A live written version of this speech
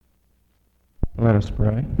Let us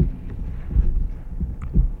pray.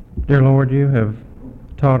 Dear Lord, you have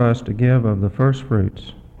taught us to give of the first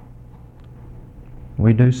fruits.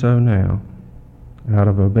 We do so now, out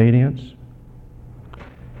of obedience,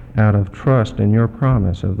 out of trust in your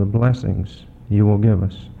promise of the blessings you will give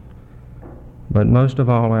us, but most of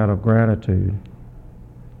all out of gratitude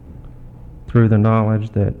through the knowledge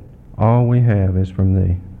that all we have is from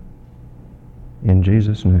thee. In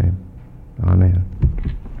Jesus' name, amen.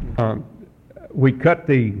 We cut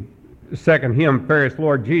the second hymn, Fairest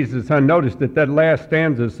Lord Jesus. I noticed that last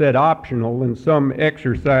stanza said optional, and some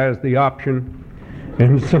exercised the option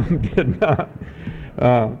and some did not.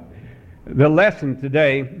 The lesson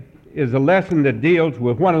today is a lesson that deals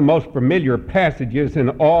with one of the most familiar passages in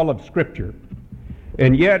all of Scripture.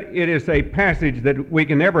 And yet it is a passage that we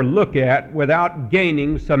can never look at without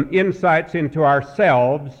gaining some insights into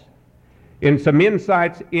ourselves and some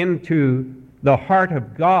insights into the heart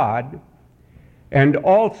of God, and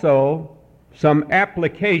also some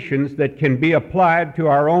applications that can be applied to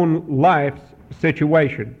our own life's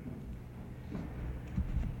situation.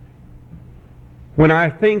 When I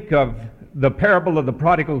think of the parable of the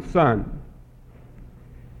prodigal son,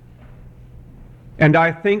 and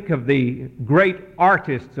I think of the great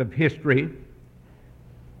artists of history,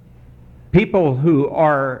 people who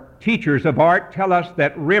are teachers of art tell us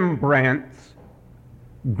that Rembrandt's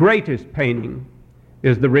greatest painting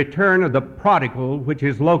is The Return of the Prodigal, which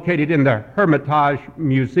is located in the Hermitage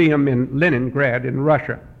Museum in Leningrad in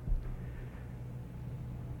Russia.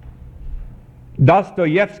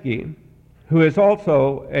 Dostoevsky, who is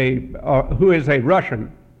also a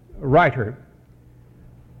Russian writer,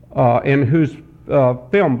 and whose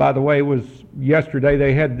film, by the way, was yesterday.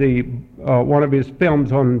 They had one of his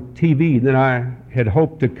films on TV that I had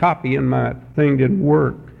hoped to copy, and my thing didn't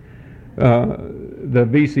work, the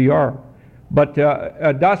VCR. But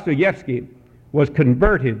Dostoevsky was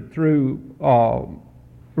converted through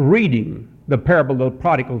reading the parable of the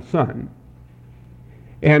prodigal son.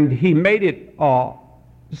 And he made it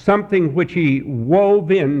something which he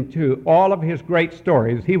wove into all of his great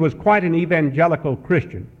stories. He was quite an evangelical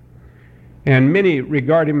Christian, and many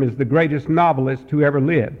regard him as the greatest novelist who ever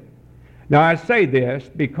lived. Now, I say this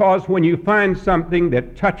because when you find something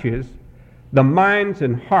that touches the minds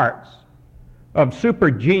and hearts of super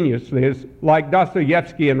geniuses like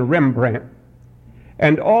Dostoevsky and Rembrandt,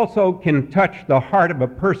 and also can touch the heart of a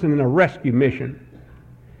person in a rescue mission,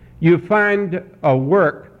 you find a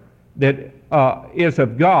work that is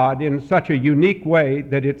of God in such a unique way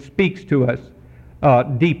that it speaks to us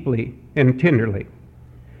deeply and tenderly.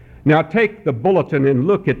 Now take the bulletin and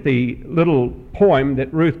look at the little poem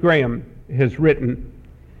that Ruth Graham has written,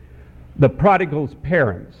 The Prodigal's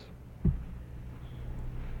Parents.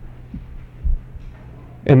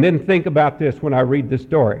 And then think about this when I read the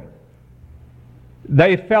story.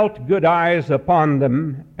 They felt good eyes upon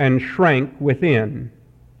them and shrank within,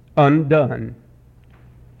 undone.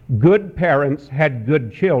 Good parents had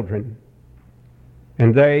good children,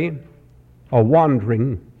 and they a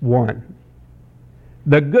wandering one.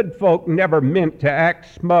 The good folk never meant to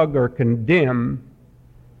act smug or condemn,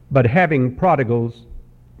 but having prodigals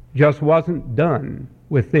just wasn't done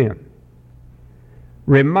with them.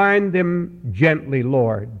 Remind them gently,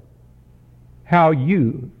 Lord, how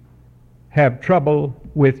you have trouble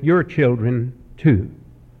with your children too.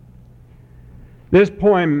 This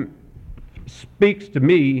poem speaks to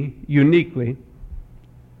me uniquely.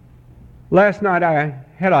 Last night I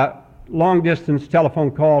had a long-distance telephone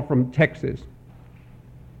call from Texas,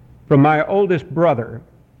 from my oldest brother,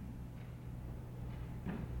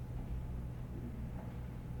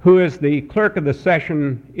 who is the clerk of the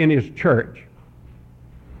session in his church,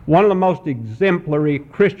 one of the most exemplary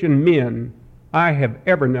Christian men I have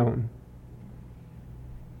ever known,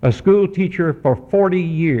 a school teacher for 40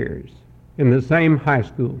 years in the same high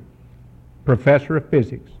school, professor of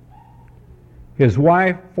physics. His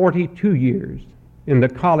wife, 42 years in the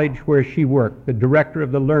college where she worked, the director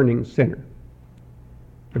of the Learning Center,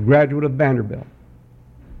 a graduate of Vanderbilt.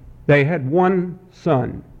 They had one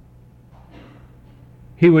son.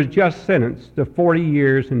 He was just sentenced to 40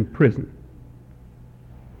 years in prison.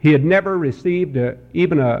 He had never received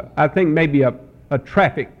even a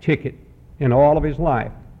traffic ticket in all of his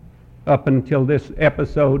life up until this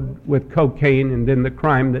episode with cocaine and then the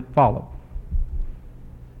crime that followed.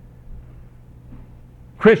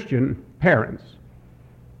 Christian parents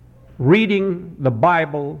reading the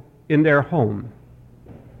Bible in their home,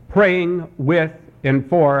 praying with and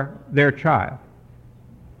for their child.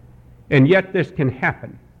 And yet this can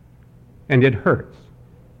happen, and it hurts.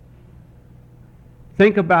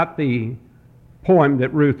 Think about the poem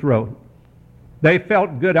that Ruth wrote. They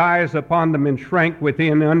felt good eyes upon them and shrank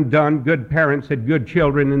within undone. Good parents had good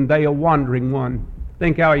children, and they a wandering one.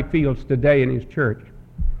 Think how he feels today in his church.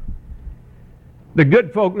 The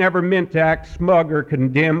good folk never meant to act smug or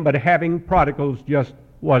condemn, but having prodigals just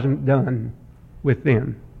wasn't done with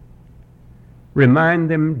them. Remind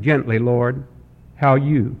them gently, Lord, how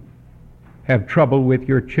you have trouble with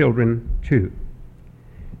your children too.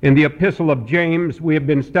 In the epistle of James, we have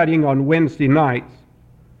been studying on Wednesday nights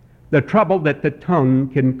the trouble that the tongue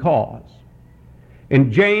can cause.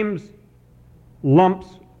 And James lumps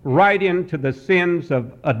right into the sins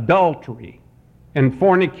of adultery and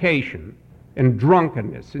fornication and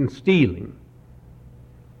drunkenness and stealing,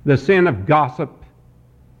 the sin of gossip,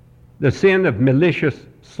 the sin of malicious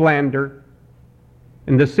slander,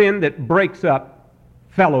 and the sin that breaks up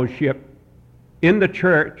fellowship in the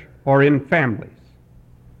church or in families.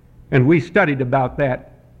 And we studied about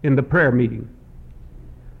that in the prayer meeting.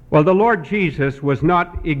 Well, the Lord Jesus was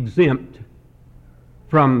not exempt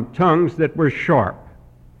from tongues that were sharp.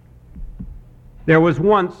 There was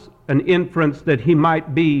once an inference that he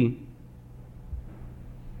might be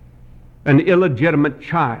an illegitimate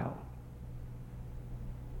child.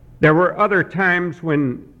 There were other times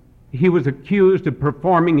when he was accused of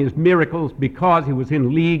performing his miracles because he was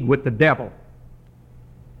in league with the devil.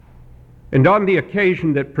 And on the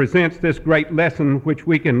occasion that presents this great lesson, which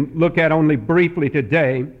we can look at only briefly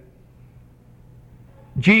today,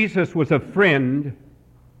 Jesus was a friend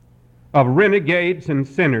of renegades and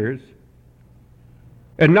sinners,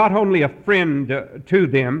 and not only a friend to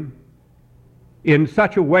them in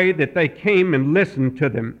such a way that they came and listened to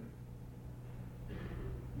them,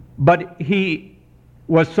 but he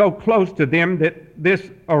was so close to them that this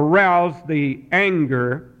aroused the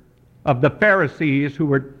anger of the Pharisees, who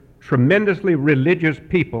were tremendously religious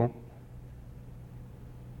people,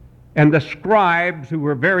 and the scribes, who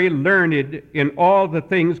were very learned in all the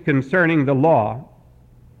things concerning the law,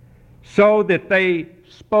 so that they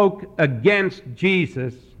spoke against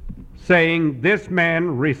Jesus, saying, "This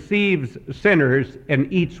man receives sinners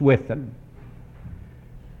and eats with them."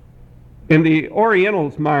 In the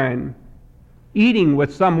Oriental's mind, eating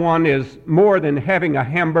with someone is more than having a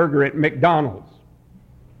hamburger at McDonald's.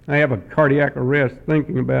 I have a cardiac arrest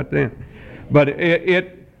thinking about that. But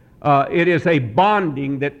it is a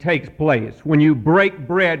bonding that takes place. When you break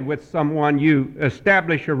bread with someone, you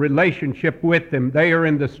establish a relationship with them. They are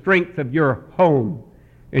in the strength of your home,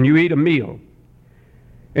 and you eat a meal.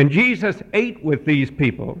 And Jesus ate with these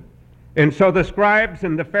people. And so the scribes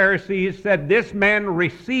and the Pharisees said, "This man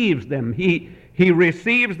receives them. He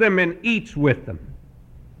receives them and eats with them."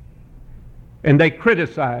 And they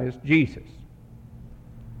criticized Jesus.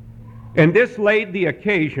 And this laid the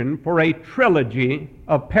occasion for a trilogy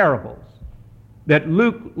of parables that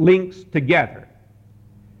Luke links together.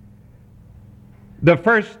 The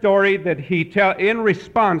first story that he tells, in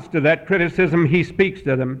response to that criticism, he speaks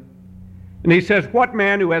to them. And he says, "What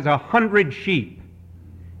man who has 100 sheep,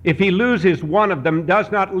 if he loses one of them,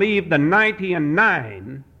 does not leave the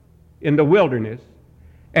 99 in the wilderness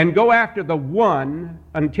and go after the one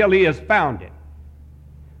until he has found it?"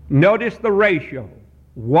 Notice the ratio.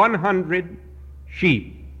 100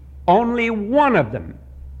 sheep. Only one of them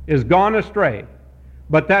is gone astray,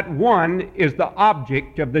 but that one is the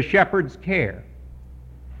object of the shepherd's care.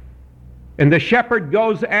 And the shepherd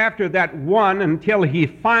goes after that one until he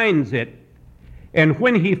finds it. And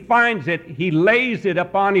when he finds it, he lays it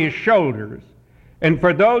upon his shoulders. And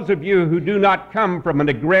for those of you who do not come from an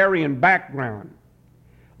agrarian background,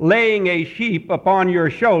 laying a sheep upon your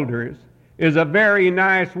shoulders is a very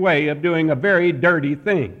nice way of doing a very dirty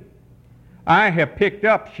thing. I have picked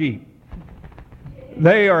up sheep.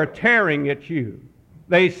 They are tearing at you.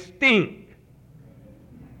 They stink.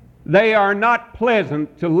 They are not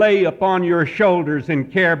pleasant to lay upon your shoulders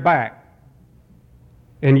and care back.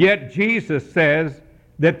 And yet Jesus says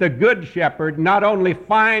that the good shepherd not only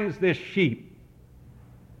finds this sheep,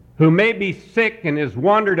 who may be sick and has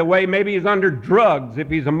wandered away, maybe he's under drugs if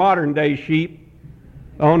he's a modern day sheep,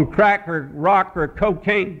 on crack or rock or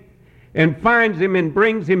cocaine, and finds him and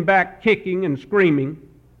brings him back kicking and screaming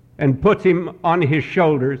and puts him on his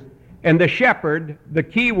shoulders. And the shepherd, the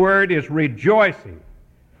key word is rejoicing.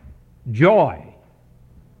 Joy.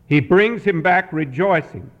 He brings him back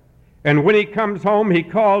rejoicing. And when he comes home, he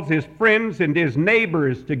calls his friends and his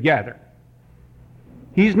neighbors together.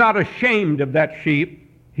 He's not ashamed of that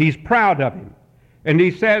sheep. He's proud of him. And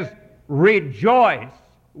he says, "Rejoice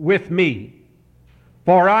with me,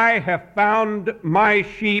 for I have found my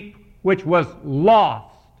sheep which was lost."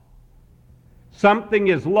 Something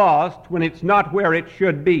is lost when it's not where it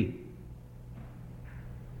should be.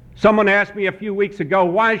 Someone asked me a few weeks ago,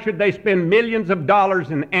 why should they spend millions of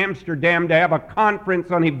dollars in Amsterdam to have a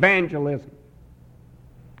conference on evangelism?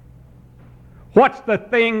 What's the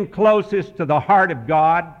thing closest to the heart of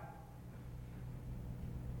God?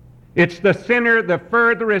 It's the sinner the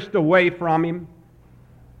furthest away from Him,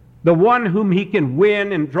 the one whom He can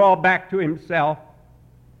win and draw back to Himself.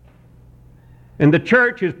 And the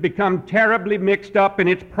church has become terribly mixed up in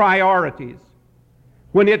its priorities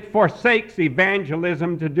when it forsakes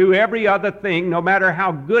evangelism to do every other thing, no matter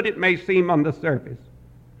how good it may seem on the surface.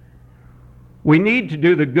 We need to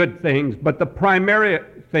do the good things, but the primary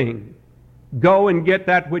thing, go and get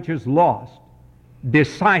that which is lost.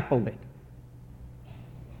 Disciple it.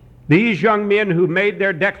 These young men who made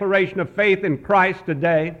their declaration of faith in Christ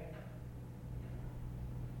today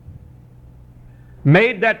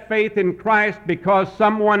made that faith in Christ because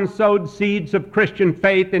someone sowed seeds of Christian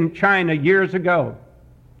faith in China years ago.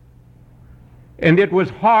 And it was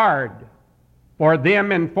hard for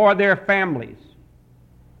them and for their families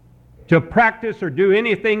to practice or do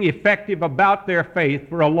anything effective about their faith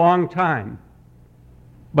for a long time.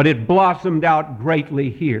 But it blossomed out greatly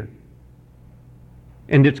here.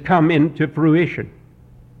 And it's come into fruition.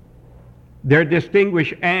 Their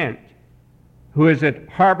distinguished aunt, who is at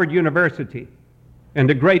Harvard University and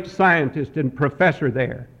a great scientist and professor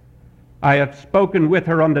there, I have spoken with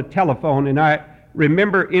her on the telephone, and I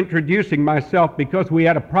remember introducing myself because we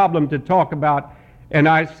had a problem to talk about, and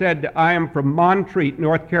I said, I am from Montreat,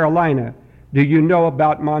 North Carolina. Do you know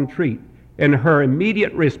about Montreat? And her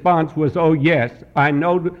immediate response was, oh yes, I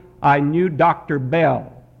knew Dr.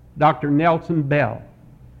 Bell, Dr. Nelson Bell,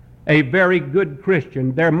 a very good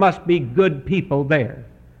Christian. There must be good people there.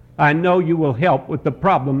 I know you will help with the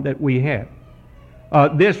problem that we have.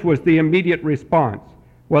 This was the immediate response.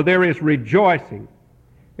 Well, there is rejoicing.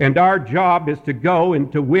 And our job is to go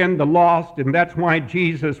and to win the lost, and that's why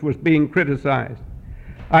Jesus was being criticized.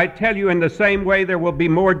 I tell you, in the same way, there will be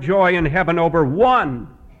more joy in heaven over one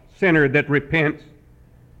sinner that repents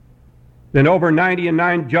than over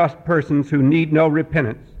 99 just persons who need no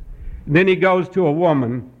repentance. And then he goes to a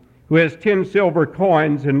woman who has 10 silver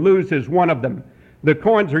coins and loses one of them. The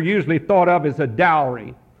coins are usually thought of as a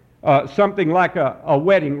dowry, something like a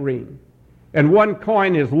wedding ring. And one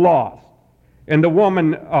coin is lost. And the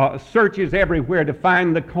woman searches everywhere to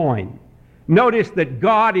find the coin. Notice that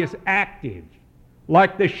God is active,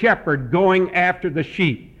 like the shepherd going after the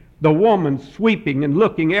sheep. The woman sweeping and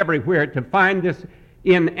looking everywhere to find this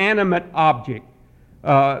inanimate object.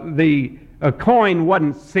 The coin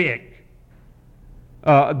wasn't sick.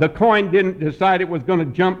 The coin didn't decide it was going to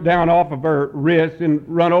jump down off of her wrist and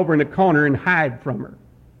run over in a corner and hide from her.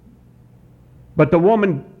 But the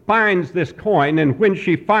woman finds this coin, and when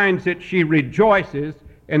she finds it, she rejoices,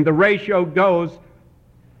 and the ratio goes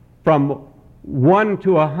from 1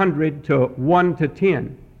 to 100 to 1 to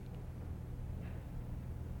 10.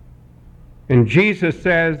 And Jesus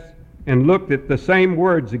says, and looked at the same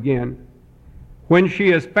words again, when she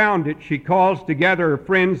has found it, she calls together her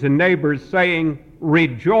friends and neighbors, saying,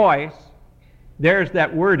 rejoice. There's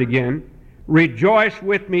that word again. Rejoice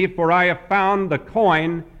with me, for I have found the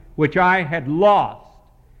coin which I had lost.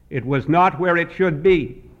 It was not where it should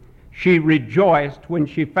be. She rejoiced when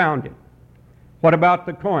she found it. What about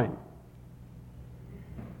the coin?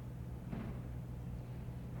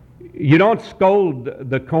 You don't scold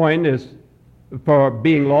the coin for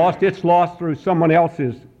being lost. It's lost through someone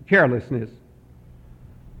else's carelessness.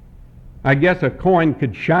 I guess a coin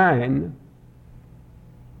could shine,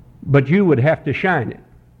 but you would have to shine it.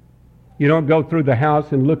 You don't go through the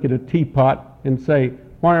house and look at a teapot and say,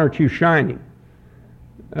 why aren't you shining?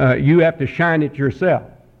 You have to shine it yourself.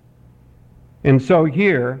 And so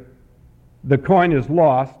here, the coin is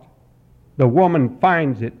lost. The woman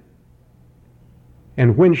finds it.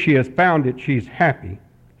 And when she has found it, she's happy.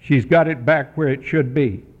 She's got it back where it should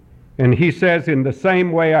be. And he says, in the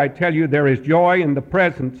same way, I tell you, there is joy in the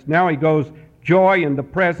presence. Now he goes, joy in the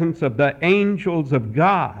presence of the angels of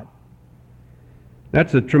God.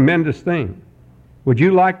 That's a tremendous thing. Would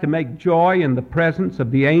you like to make joy in the presence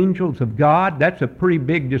of the angels of God? That's a pretty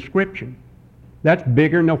big description. That's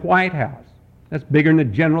bigger than the White House. That's bigger than the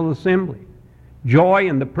General Assembly. Joy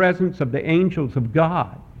in the presence of the angels of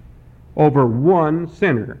God over one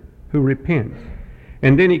sinner who repents.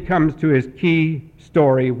 And then he comes to his key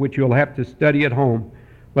story, which you'll have to study at home,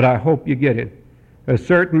 but I hope you get it. A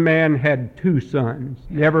certain man had 2 sons.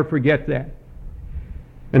 Never forget that.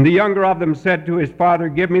 And the younger of them said to his father,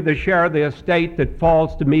 give me the share of the estate that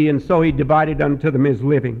falls to me, and so he divided unto them his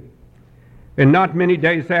living. And not many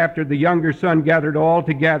days after, the younger son gathered all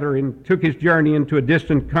together and took his journey into a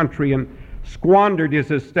distant country and squandered his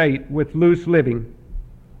estate with loose living.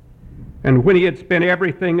 And when he had spent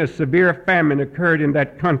everything, a severe famine occurred in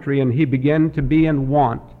that country, and he began to be in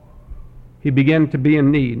want. He began to be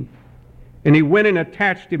in need. And he went and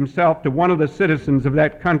attached himself to one of the citizens of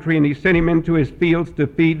that country, and he sent him into his fields to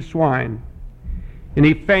feed swine. And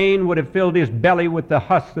he fain would have filled his belly with the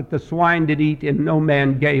husk that the swine did eat, and no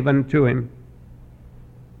man gave unto him.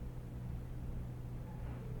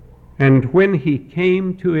 And when he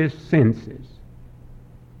came to his senses,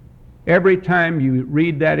 every time you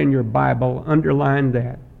read that in your Bible, underline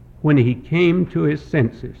that. When he came to his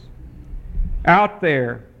senses, out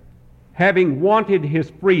there, having wanted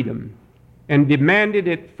his freedom and demanded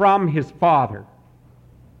it from his father,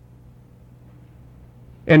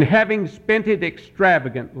 and having spent it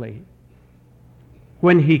extravagantly,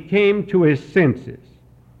 when he came to his senses,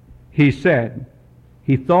 he said,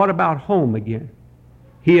 he thought about home again.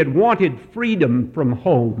 He had wanted freedom from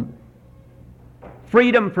home,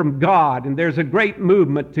 freedom from God, and there's a great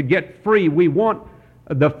movement to get free. We want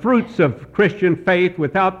the fruits of Christian faith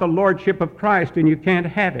without the lordship of Christ, and you can't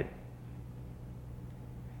have it.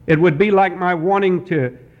 It would be like my wanting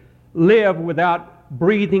to live without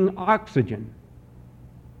breathing oxygen.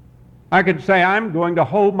 I could say I'm going to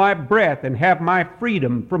hold my breath and have my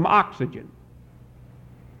freedom from oxygen.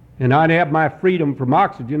 And I'd have my freedom from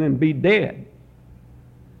oxygen and be dead.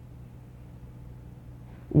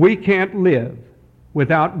 We can't live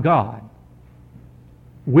without God.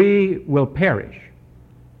 We will perish.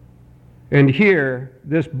 And here,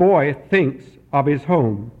 this boy thinks of his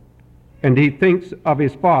home, and he thinks of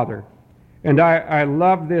his father. And I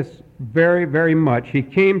love this very, very much. He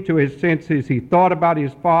came to his senses. He thought about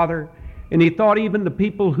his father, and he thought even the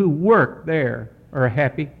people who work there are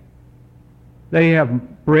happy. They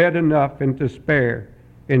have bread enough and to spare.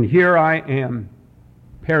 And here I am,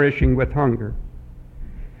 perishing with hunger.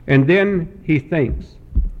 And then he thinks,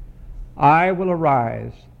 I will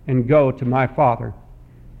arise and go to my father.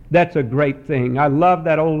 That's a great thing. I love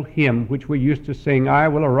that old hymn which we used to sing, I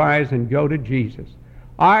will arise and go to Jesus.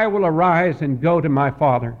 I will arise and go to my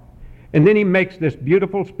father. And then he makes this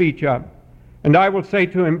beautiful speech up. And I will say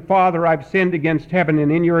to him, Father, I've sinned against heaven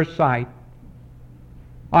and in your sight.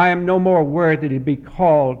 I am no more worthy to be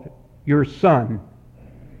called your son.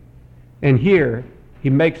 And here he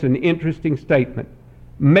makes an interesting statement.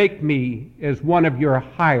 Make me as one of your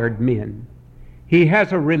hired men. He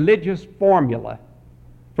has a religious formula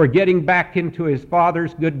for getting back into his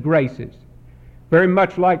father's good graces. Very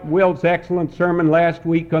much like Will's excellent sermon last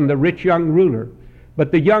week on the rich young ruler.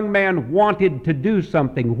 But the young man wanted to do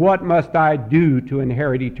something. What must I do to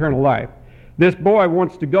inherit eternal life? This boy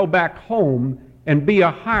wants to go back home and be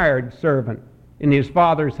a hired servant in his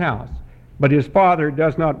father's house. But his father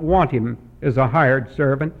does not want him as a hired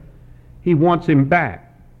servant. He wants him back.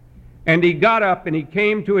 And he got up and he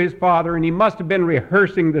came to his father, and he must have been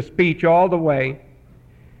rehearsing the speech all the way.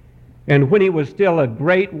 And when he was still a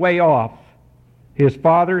great way off, his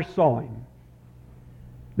father saw him.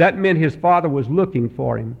 That meant his father was looking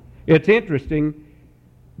for him. It's interesting,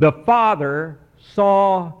 the father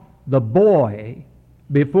saw the boy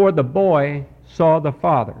before the boy saw the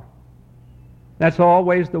father. That's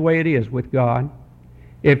always the way it is with God.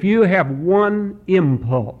 If you have one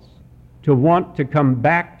impulse to want to come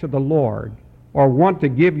back to the Lord or want to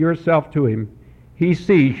give yourself to Him, He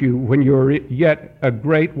sees you when you're yet a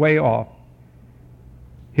great way off.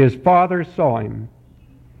 His father saw him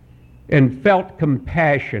and felt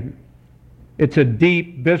compassion. It's a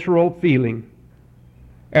deep, visceral feeling.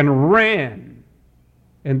 And ran.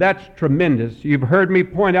 And that's tremendous. You've heard me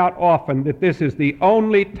point out often that this is the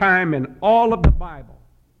only time in all of the Bible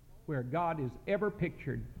where God is ever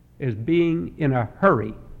pictured as being in a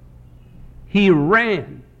hurry. He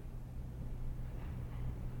ran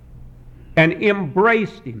and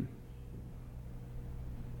embraced him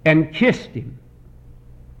and kissed him.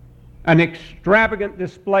 An extravagant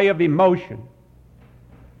display of emotion.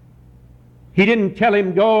 He didn't tell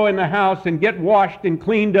him, go in the house and get washed and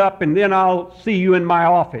cleaned up, and then I'll see you in my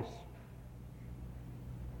office.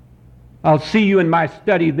 I'll see you in my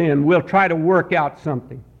study then. We'll try to work out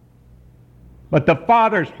something. But the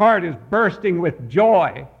father's heart is bursting with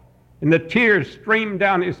joy, and the tears stream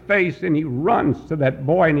down his face, and he runs to that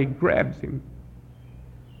boy and he grabs him.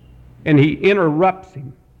 And he interrupts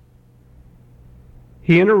him.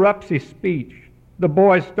 He interrupts his speech. The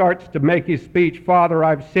boy starts to make his speech, Father,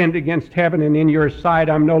 I've sinned against heaven and in your sight.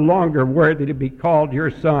 I'm no longer worthy to be called your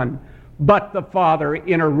son. But the father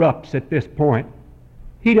interrupts at this point.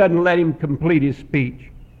 He doesn't let him complete his speech.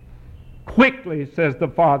 Quickly, says the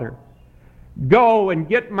father, go and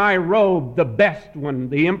get my robe, the best one.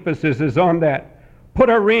 The emphasis is on that. Put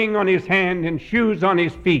a ring on his hand and shoes on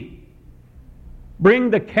his feet. Bring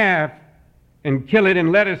the calf and kill it,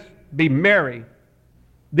 and let us be merry.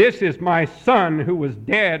 This is my son who was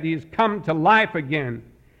dead. He's come to life again.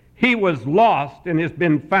 He was lost and has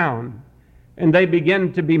been found. And they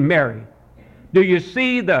begin to be merry. Do you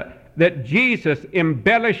see that Jesus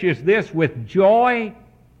embellishes this with joy?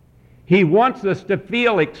 He wants us to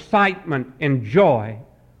feel excitement and joy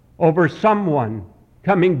over someone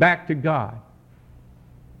coming back to God.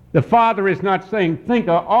 The Father is not saying, think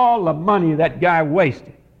of all the money that guy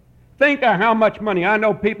wasted. Think of how much money. I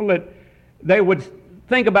know people that they would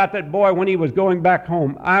think about that boy when he was going back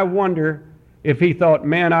home. I wonder if he thought,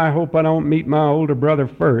 man, I hope I don't meet my older brother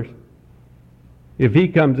first. If he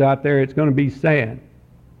comes out there, it's going to be sad.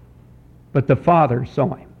 But the Father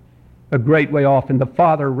saw him a great way off, and the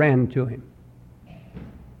Father ran to him.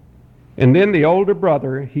 And then the older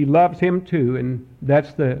brother, he loves him too, and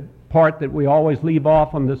that's the part that we always leave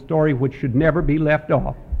off on the story, which should never be left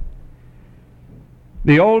off.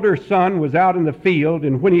 The older son was out in the field,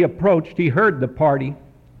 and when he approached, he heard the party,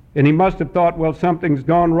 and he must have thought, well, something's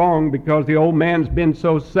gone wrong because the old man's been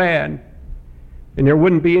so sad, and there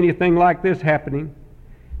wouldn't be anything like this happening.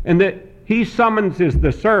 And that he summons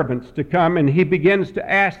the servants to come, and he begins to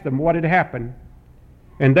ask them what had happened.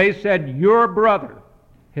 And they said, your brother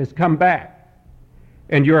has come back,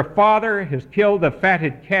 and your father has killed the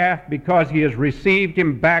fatted calf because he has received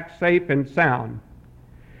him back safe and sound.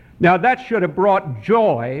 Now that should have brought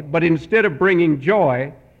joy, but instead of bringing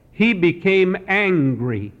joy, he became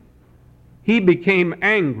angry. He became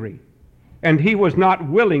angry, and he was not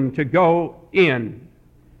willing to go in.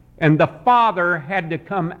 And the father had to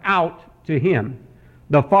come out to him.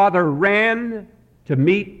 The father ran to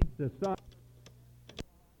meet the son.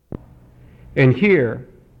 And here,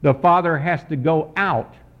 the father has to go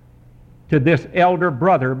out to this elder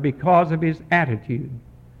brother because of his attitude.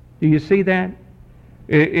 Do you see that?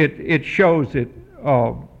 It shows it.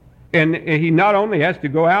 And he not only has to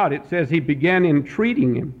go out, it says he began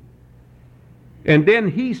entreating him. And then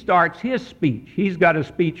he starts his speech. He's got a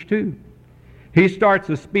speech too. He starts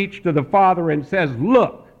a speech to the father and says,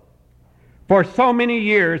 look, for so many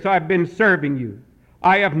years I've been serving you.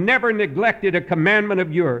 I have never neglected a commandment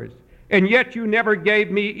of yours, and yet you never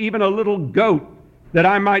gave me even a little goat that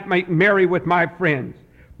I might make merry with my friends.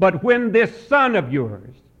 But when this son of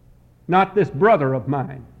yours, not this brother of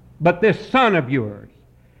mine, but this son of yours,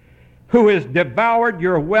 who has devoured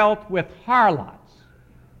your wealth with harlots.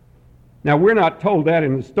 Now, we're not told that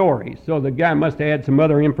in the story, so the guy must have had some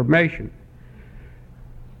other information.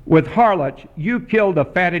 With harlots, you killed a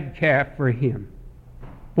fatted calf for him.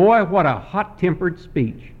 Boy, what a hot-tempered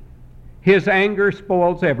speech. His anger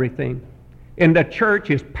spoils everything, and the church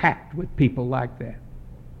is packed with people like that.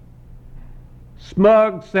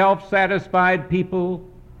 Smug, self-satisfied people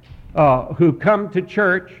who come to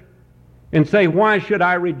church and say, why should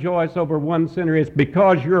I rejoice over one sinner? It's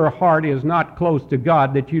because your heart is not close to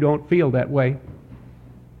God that you don't feel that way.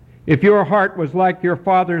 If your heart was like your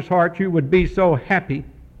father's heart, you would be so happy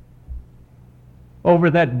over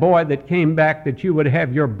that boy that came back that you would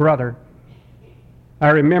have your brother.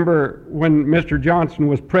 I remember when Mr. Johnson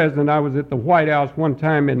was president, I was at the White House one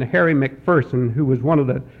time, and Harry McPherson, who was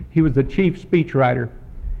he was the chief speechwriter.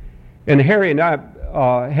 And Harry and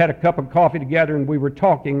I had a cup of coffee together, and we were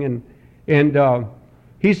talking, and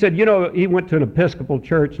he said, you know, he went to an Episcopal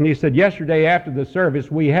church, and he said, yesterday after the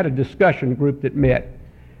service, we had a discussion group that met,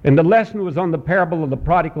 and the lesson was on the parable of the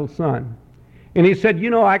prodigal son. And he said, you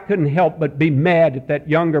know, I couldn't help but be mad at that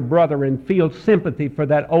younger brother and feel sympathy for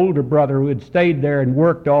that older brother who had stayed there and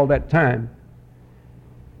worked all that time.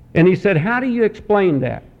 And he said, how do you explain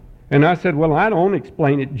that? And I said, well, I don't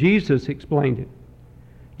explain it. Jesus explained it.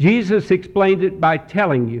 Jesus explained it by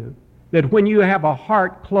telling you that when you have a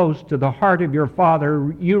heart close to the heart of your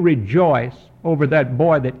Father, you rejoice over that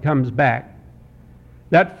boy that comes back.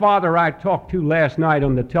 That father I talked to last night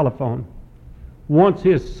on the telephone wants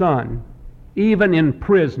his son, even in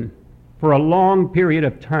prison for a long period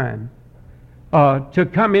of time, to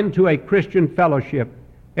come into a Christian fellowship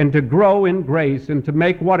and to grow in grace and to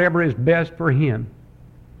make whatever is best for him.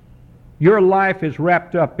 Your life is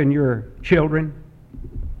wrapped up in your children.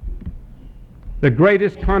 The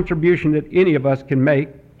greatest contribution that any of us can make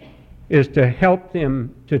is to help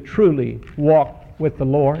them to truly walk with the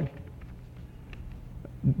Lord.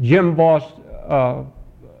 Jim Voss,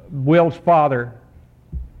 Will's father,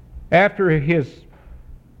 after his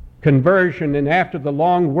conversion and after the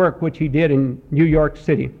long work which he did in New York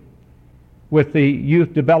City with the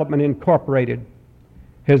Youth Development Incorporated,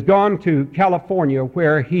 has gone to California,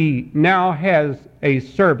 where he now has a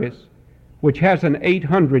service which has an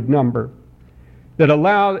 800 number that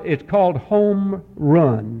it's called Home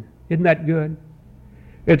Run. Isn't that good?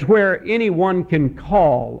 It's where anyone can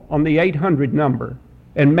call on the 800 number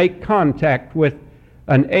and make contact with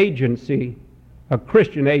an agency, a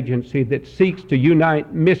Christian agency that seeks to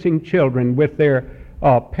unite missing children with their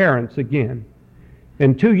parents again.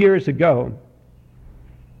 And 2 years ago,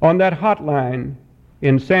 on that hotline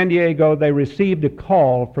in San Diego, they received a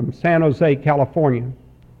call from San Jose, California.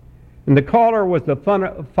 And the caller was the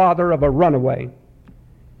father of a runaway.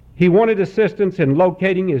 He wanted assistance in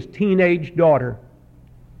locating his teenage daughter.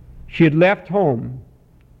 She had left home.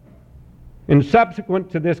 And subsequent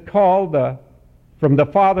to this call from the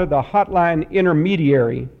father, the hotline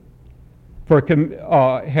intermediary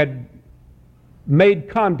had made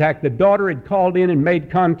contact. The daughter had called in and made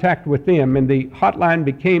contact with them, and the hotline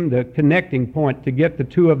became the connecting point to get the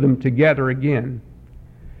two of them together again.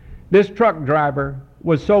 This truck driver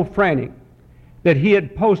was so frantic that he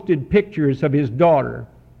had posted pictures of his daughter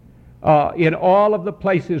in all of the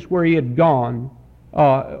places where he had gone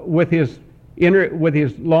with his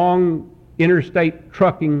long interstate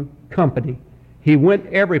trucking company. He went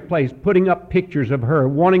every place putting up pictures of her,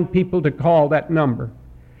 wanting people to call that number.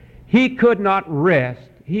 He could not rest.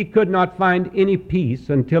 He could not find any peace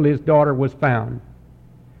until his daughter was found.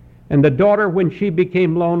 And the daughter, when she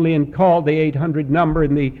became lonely and called the 800 number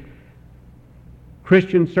in the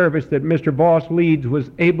Christian service that Mr. Voss leads, was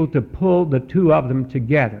able to pull the two of them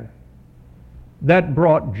together. That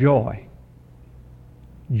brought joy.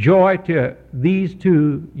 Joy to these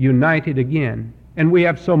two united again. And we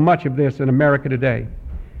have so much of this in America today.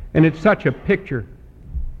 And it's such a picture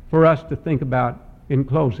for us to think about in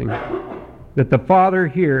closing, that the father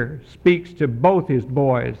here speaks to both his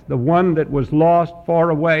boys, the one that was lost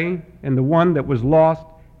far away and the one that was lost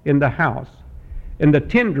in the house. And the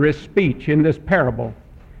tenderest speech in this parable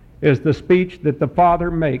is the speech that the father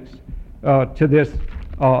makes to this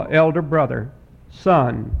elder brother.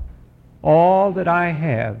 Son, all that I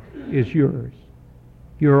have is yours.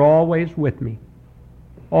 You're always with me.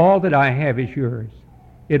 All that I have is yours.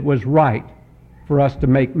 It was right for us to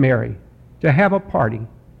make merry, to have a party,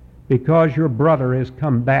 because your brother has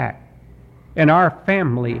come back and our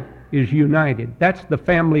family is united. That's the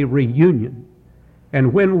family reunion.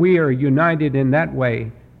 And when we are united in that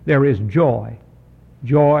way, there is joy.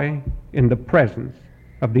 Joy in the presence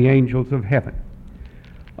of the angels of heaven.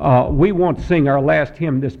 We won't sing our last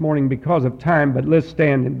hymn this morning because of time, but let's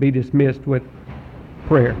stand and be dismissed with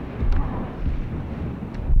prayer.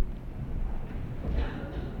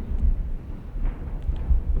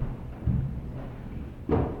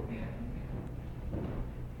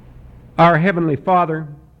 Our Heavenly Father,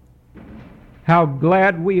 how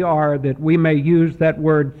glad we are that we may use that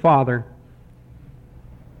word Father,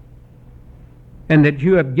 and that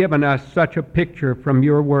you have given us such a picture from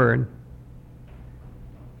your word,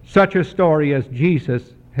 such a story as Jesus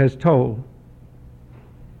has told.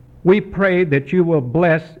 We pray that you will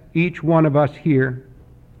bless each one of us here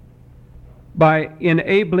by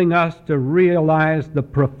enabling us to realize the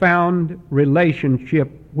profound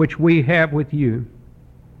relationship which we have with you,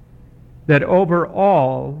 that over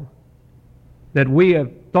all that we have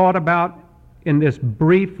thought about in this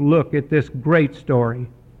brief look at this great story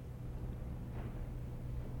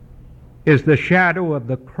is the shadow of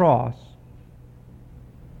the cross.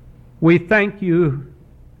 We thank you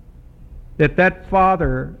that that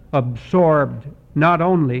father absorbed not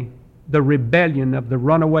only the rebellion of the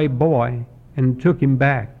runaway boy and took him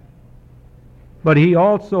back, but he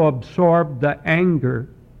also absorbed the anger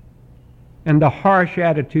and the harsh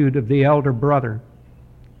attitude of the elder brother,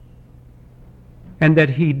 and that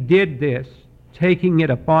he did this, taking it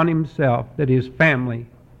upon himself that his family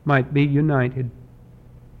might be united.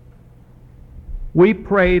 We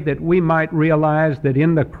pray that we might realize that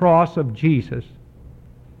in the cross of Jesus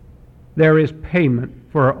there is payment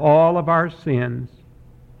for all of our sins,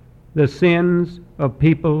 the sins of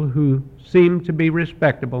people who seem to be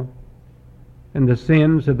respectable and the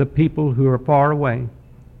sins of the people who are far away.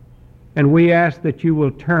 And we ask that you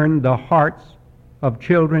will turn the hearts of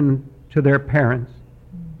children to their parents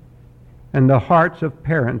and the hearts of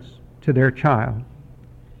parents to their child,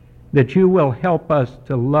 that you will help us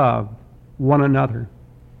to love one another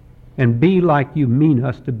and be like you mean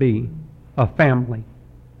us to be, a family.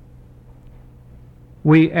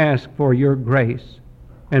 We ask for your grace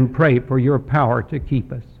and pray for your power to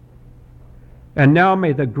keep us. And now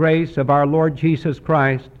may the grace of our Lord Jesus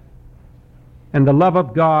Christ and the love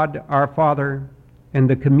of God our Father and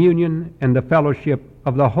the communion and the fellowship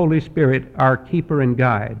of the Holy Spirit, our keeper and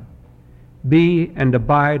guide, be and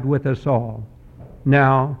abide with us all,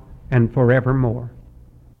 now and forevermore.